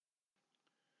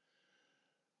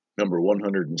Number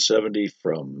 170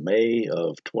 from May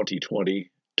of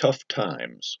 2020, Tough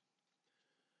Times.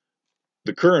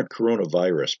 The current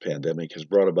coronavirus pandemic has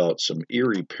brought about some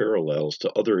eerie parallels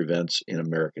to other events in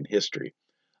American history.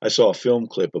 I saw a film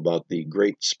clip about the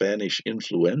Great Spanish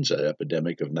Influenza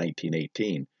epidemic of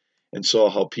 1918 and saw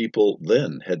how people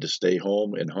then had to stay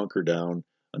home and hunker down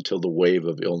until the wave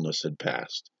of illness had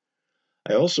passed.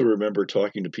 I also remember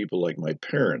talking to people like my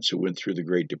parents who went through the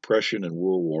Great Depression and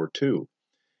World War II,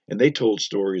 and they told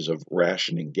stories of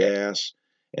rationing gas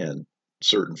and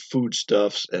certain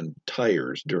foodstuffs and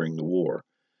tires during the war.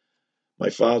 My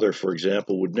father, for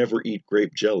example, would never eat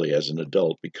grape jelly as an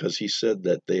adult because he said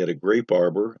that they had a grape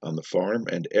arbor on the farm,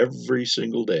 and every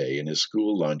single day in his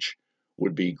school lunch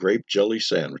would be grape jelly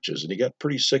sandwiches, and he got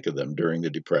pretty sick of them during the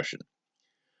Depression.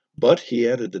 But he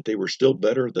added that they were still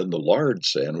better than the lard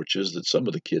sandwiches that some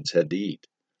of the kids had to eat.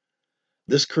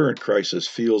 This current crisis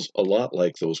feels a lot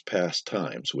like those past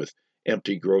times, with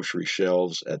empty grocery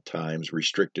shelves at times,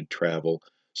 restricted travel,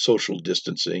 social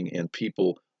distancing, and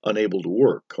people unable to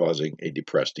work, causing a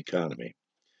depressed economy.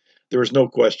 There is no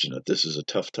question that this is a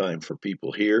tough time for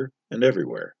people here and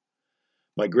everywhere.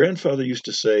 My grandfather used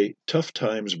to say, tough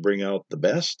times bring out the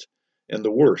best and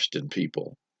the worst in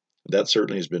people. That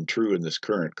certainly has been true in this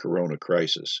current corona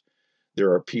crisis.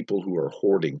 There are people who are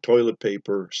hoarding toilet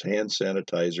paper, hand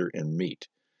sanitizer, and meat.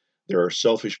 There are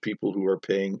selfish people who are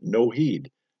paying no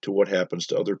heed to what happens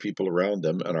to other people around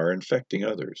them and are infecting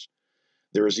others.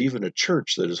 There is even a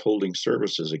church that is holding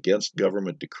services against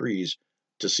government decrees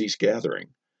to cease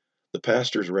gathering. The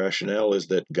pastor's rationale is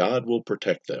that God will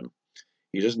protect them.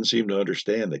 He doesn't seem to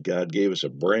understand that God gave us a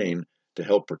brain to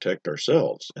help protect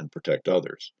ourselves and protect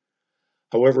others.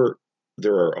 However,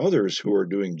 there are others who are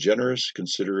doing generous,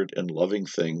 considerate, and loving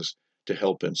things to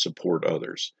help and support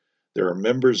others. There are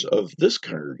members of this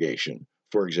congregation,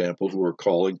 for example, who are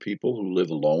calling people who live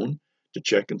alone to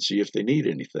check and see if they need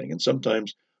anything, and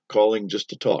sometimes calling just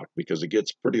to talk because it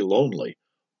gets pretty lonely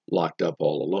locked up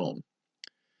all alone.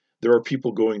 There are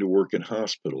people going to work in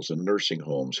hospitals and nursing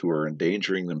homes who are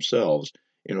endangering themselves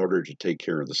in order to take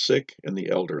care of the sick and the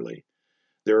elderly.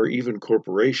 There are even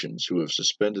corporations who have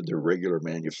suspended their regular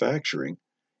manufacturing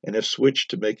and have switched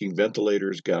to making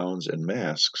ventilators, gowns, and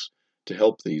masks to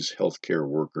help these healthcare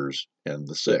workers and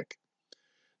the sick.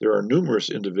 There are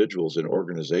numerous individuals and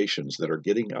organizations that are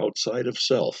getting outside of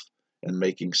self and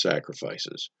making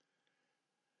sacrifices.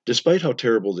 Despite how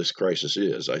terrible this crisis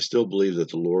is, I still believe that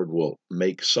the Lord will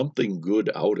make something good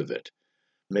out of it.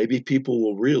 Maybe people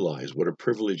will realize what a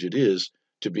privilege it is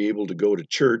to be able to go to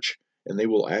church and they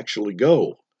will actually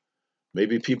go.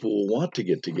 Maybe people will want to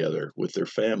get together with their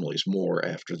families more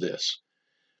after this.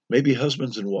 Maybe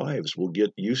husbands and wives will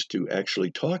get used to actually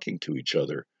talking to each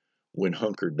other when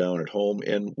hunkered down at home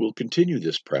and will continue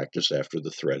this practice after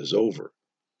the threat is over.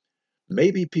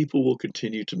 Maybe people will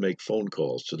continue to make phone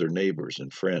calls to their neighbors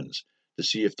and friends to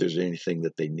see if there's anything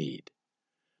that they need.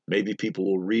 Maybe people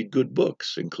will read good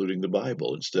books, including the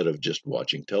Bible, instead of just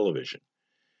watching television.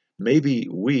 Maybe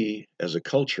we, as a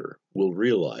culture, will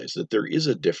realize that there is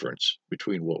a difference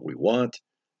between what we want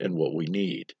and what we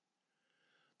need.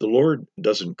 The Lord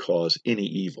doesn't cause any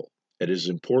evil. It is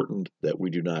important that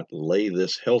we do not lay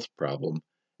this health problem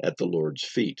at the Lord's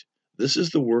feet. This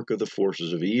is the work of the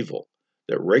forces of evil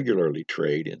that regularly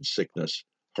trade in sickness,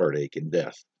 heartache, and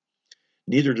death.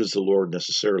 Neither does the Lord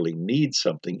necessarily need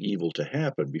something evil to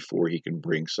happen before he can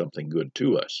bring something good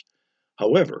to us.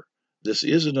 However, this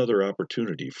is another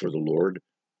opportunity for the Lord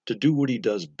to do what he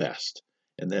does best,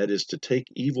 and that is to take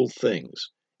evil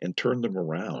things and turn them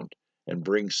around and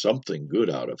bring something good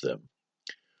out of them.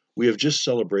 We have just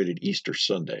celebrated Easter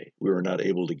Sunday. We were not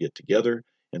able to get together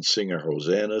and sing our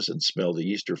hosannas and smell the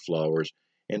Easter flowers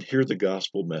and hear the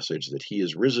gospel message that he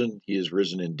is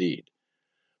risen indeed.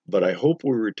 But I hope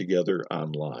we were together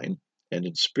online and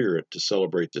in spirit to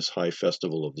celebrate this high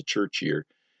festival of the church year,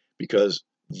 because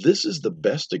this is the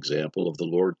best example of the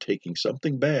Lord taking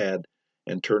something bad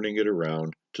and turning it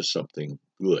around to something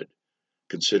good.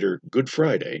 Consider Good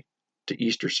Friday to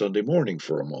Easter Sunday morning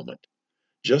for a moment.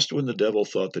 Just when the devil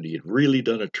thought that he had really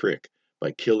done a trick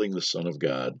by killing the Son of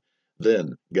God,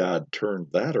 then God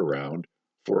turned that around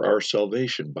for our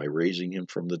salvation by raising him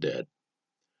from the dead.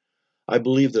 I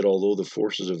believe that although the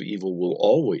forces of evil will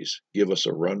always give us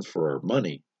a run for our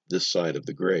money this side of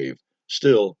the grave,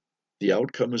 still, the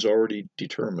outcome is already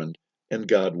determined and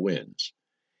God wins.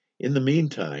 In the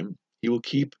meantime, he will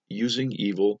keep using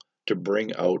evil to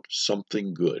bring out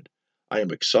something good. I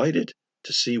am excited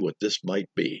to see what this might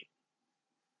be.